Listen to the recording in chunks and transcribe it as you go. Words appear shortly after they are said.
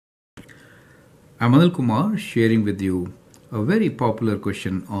I'm Anil Kumar sharing with you a very popular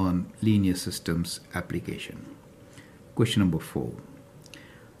question on linear systems application. Question number 4.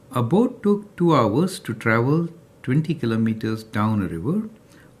 A boat took 2 hours to travel 20 kilometers down a river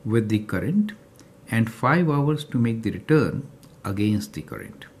with the current and 5 hours to make the return against the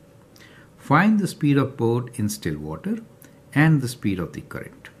current. Find the speed of boat in still water and the speed of the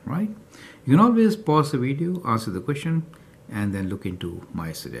current, right? You can always pause the video, answer the question, and then look into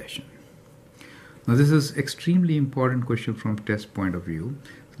my suggestion. Now this is extremely important question from test point of view.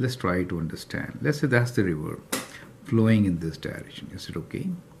 So let's try to understand. Let's say that's the river flowing in this direction. Is it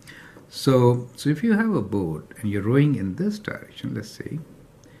okay? So if you have a boat and you're rowing in this direction, let's say,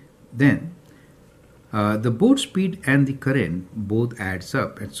 then the boat speed and the current both adds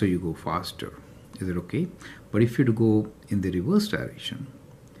up, and so you go faster. Is it okay? But if you go in the reverse direction,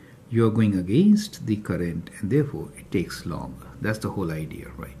 you are going against the current and therefore it takes longer. That's the whole idea,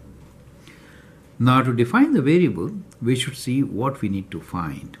 right? Now to define the variable, we should see what we need to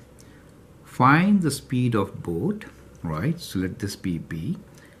find. Find the speed of boat, right? So let this be B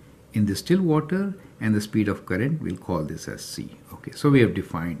in the still water, and the speed of current, we'll call this as C. Okay, so we have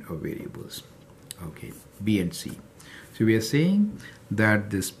defined our variables. Okay, B and C. So we are saying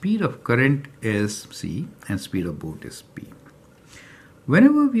that the speed of current is C and speed of boat is B.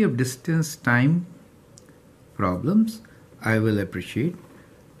 Whenever we have distance time problems, I will appreciate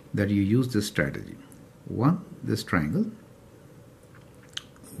that you use this strategy. One, this triangle,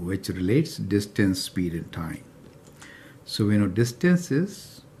 which relates distance, speed, and time. So we know distance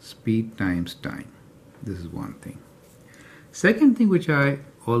is speed times time. This is one thing. Second thing which I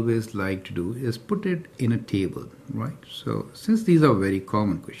always like to do is put it in a table, right? So since these are very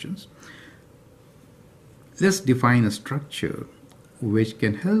common questions, let's define a structure which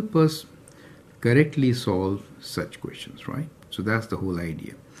can help us correctly solve such questions, right? So that's the whole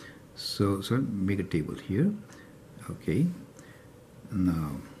idea. So make a table here. Okay.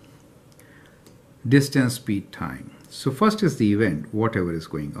 Now, distance, speed, time. So first is the event, whatever is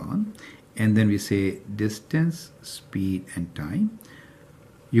going on. And then we say distance, speed, and time.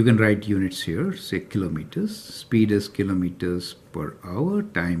 You can write units here, say kilometers. Speed is kilometers per hour,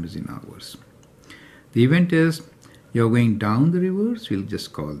 time is in hours. The event is you're going down the river, so we'll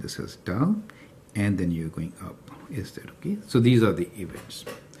just call this as down. And then you're going up. Is that okay? So these are the events.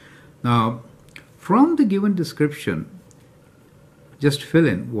 Now, from the given description, just fill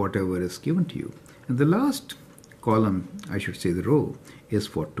in whatever is given to you. And the last column, I should say the row, is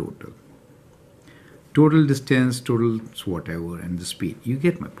for total. Total distance, total whatever, and the speed. You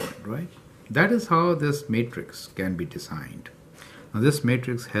get my point, right? That is how this matrix can be designed. Now this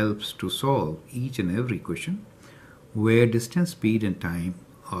matrix helps to solve each and every question where distance, speed, and time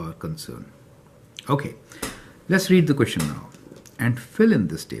are concerned. Okay, let's read the question now and fill in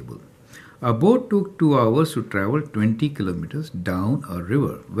this table. A boat took 2 hours to travel 20 kilometers down a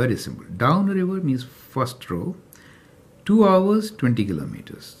river. Very simple. Down a river means first row. 2 hours, 20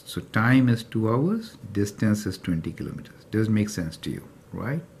 kilometers. So time is 2 hours, distance is 20 kilometers. Does make sense to you,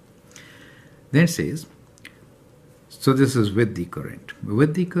 right? Then it says, so this is with the current.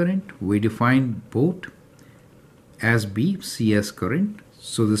 With the current, we define boat as B, C as current.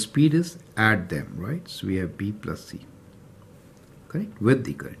 So the speed is add them, right? So we have B plus C, correct? With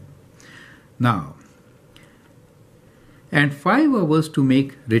the current. Now, and 5 hours to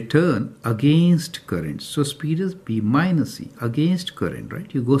make return against current. So speed is B minus C, against current,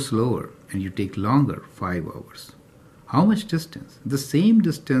 right? You go slower and you take longer, 5 hours. How much distance? The same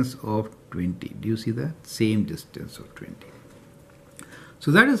distance of 20. Do you see that? Same distance of 20.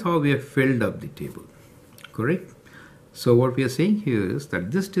 So that is how we have filled up the table, correct? So what we are saying here is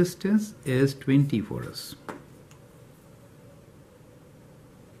that this distance is 20 for us.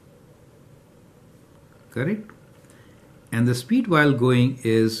 Correct? And the speed while going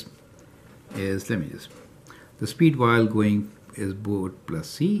is the speed while going is boat plus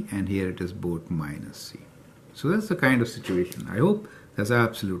C, and here it is boat minus C. So that's the kind of situation. I hope that's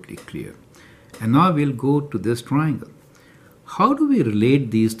absolutely clear. And now we'll go to this triangle. How do we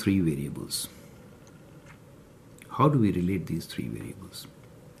relate these three variables? How do we relate these three variables?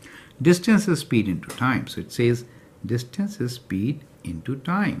 Distance is speed into time. So it says distance is speed into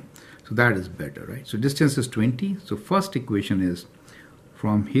time. So that is better, right? So distance is 20. So first equation is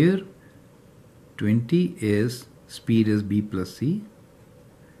from here 20 is speed is B plus C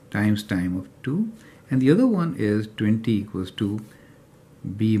times time of 2. And the other one is 20 equals to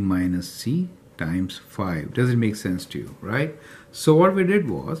B minus C times 5. Does it make sense to you, right? So what we did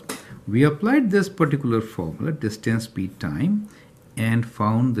was we applied this particular formula, distance, speed, time, and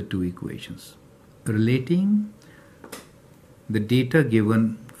found the two equations relating the data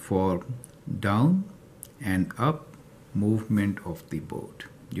given for down and up movement of the boat.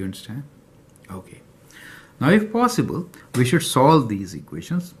 Do you understand? Okay. Now if possible, we should solve these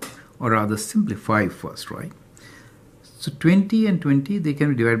equations, or rather simplify first, right? So 20 and 20, they can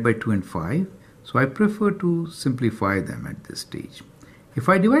be divided by 2 and 5. So I prefer to simplify them at this stage. If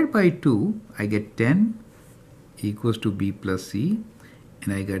I divide by 2, I get 10 equals to b plus c,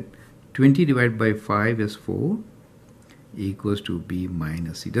 and I get 20 divided by 5 is 4 equals to b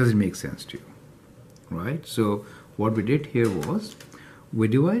minus c. Does it make sense to you? Right? So what we did here was we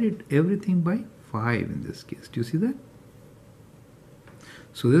divided everything by 5 in this case. Do you see that?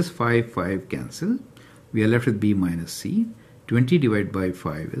 So this 5 cancel. We are left with b minus c. 20 divided by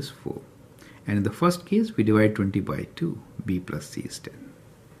 5 is 4. And in the first case, we divide 20 by 2. b plus c is 10.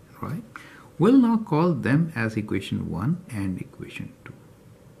 Right? We'll now call them as equation 1 and equation 2.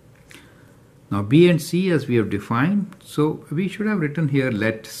 Now b and c as we have defined, so we should have written here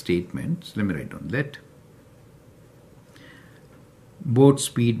let statements. Let me write down let boat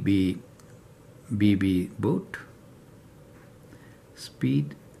speed be b boat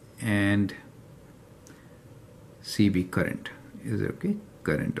speed and c be current. Is it okay?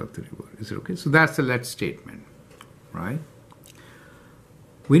 Current of the river. Is it okay? So that's the let statement, right?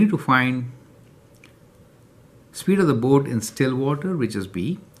 We need to find speed of the boat in still water, which is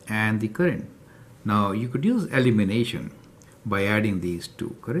b, and the current. Now you could use elimination by adding these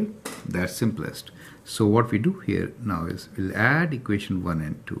two, correct? That's simplest. So what we do here now is we'll add equation 1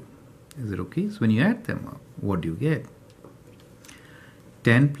 and 2. Is it okay? So when you add them up, what do you get?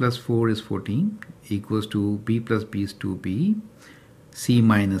 10 plus 4 is 14 equals to b plus b is 2b, c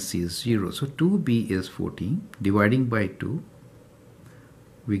minus c is 0. So 2b is 14. Dividing by 2,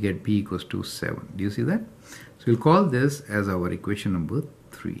 we get b equals to 7. Do you see that? So we'll call this as our equation number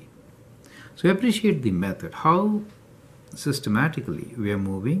 3. So appreciate the method, how systematically we are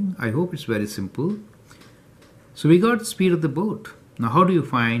moving. I hope it's very simple. So we got speed of the boat. Now how do you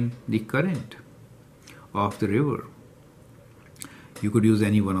find the current of the river? You could use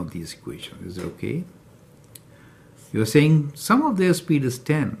any one of these equations. Is it okay? You're saying some of their speed is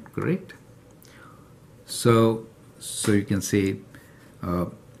 10, correct? So you can say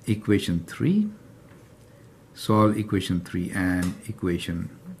equation 3, solve equation 3 and equation,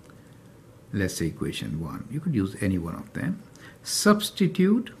 let's say equation 1. You could use any one of them.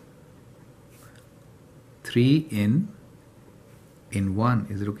 Substitute 3 in 1.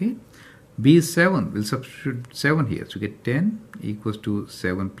 Is it okay? B is 7. We'll substitute 7 here. So get 10 equals to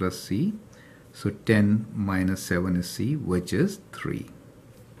 7 plus c. So 10 minus 7 is c, which is 3.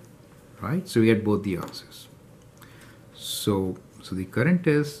 Right? So we get both the answers. So the current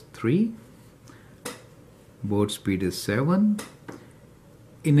is 3. Boat speed is 7.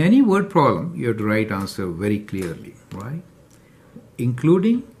 In any word problem, you have to write answer very clearly, right?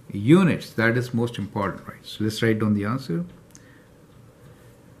 Including units. That is most important, right? So let's write down the answer.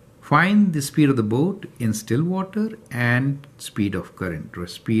 Find the speed of the boat in still water and speed of current, or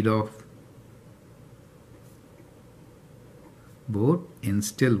speed of boat in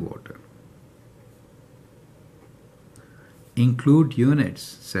still water. Include units.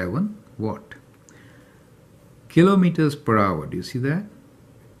 7 what? Kilometers per hour. Do you see that?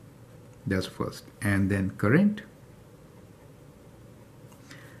 That's first. And then current.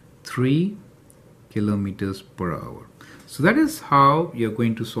 3 kilometers per hour. So that is how you're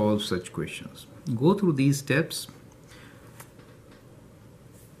going to solve such questions. Go through these steps.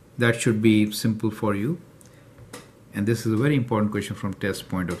 That should be simple for you. And this is a very important question from test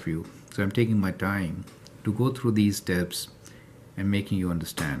point of view. So I'm taking my time to go through these steps and making you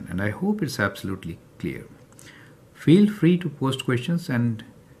understand. And I hope it's absolutely clear. Feel free to post questions and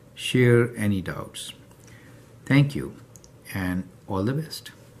share any doubts. Thank you and all the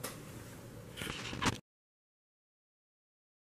best.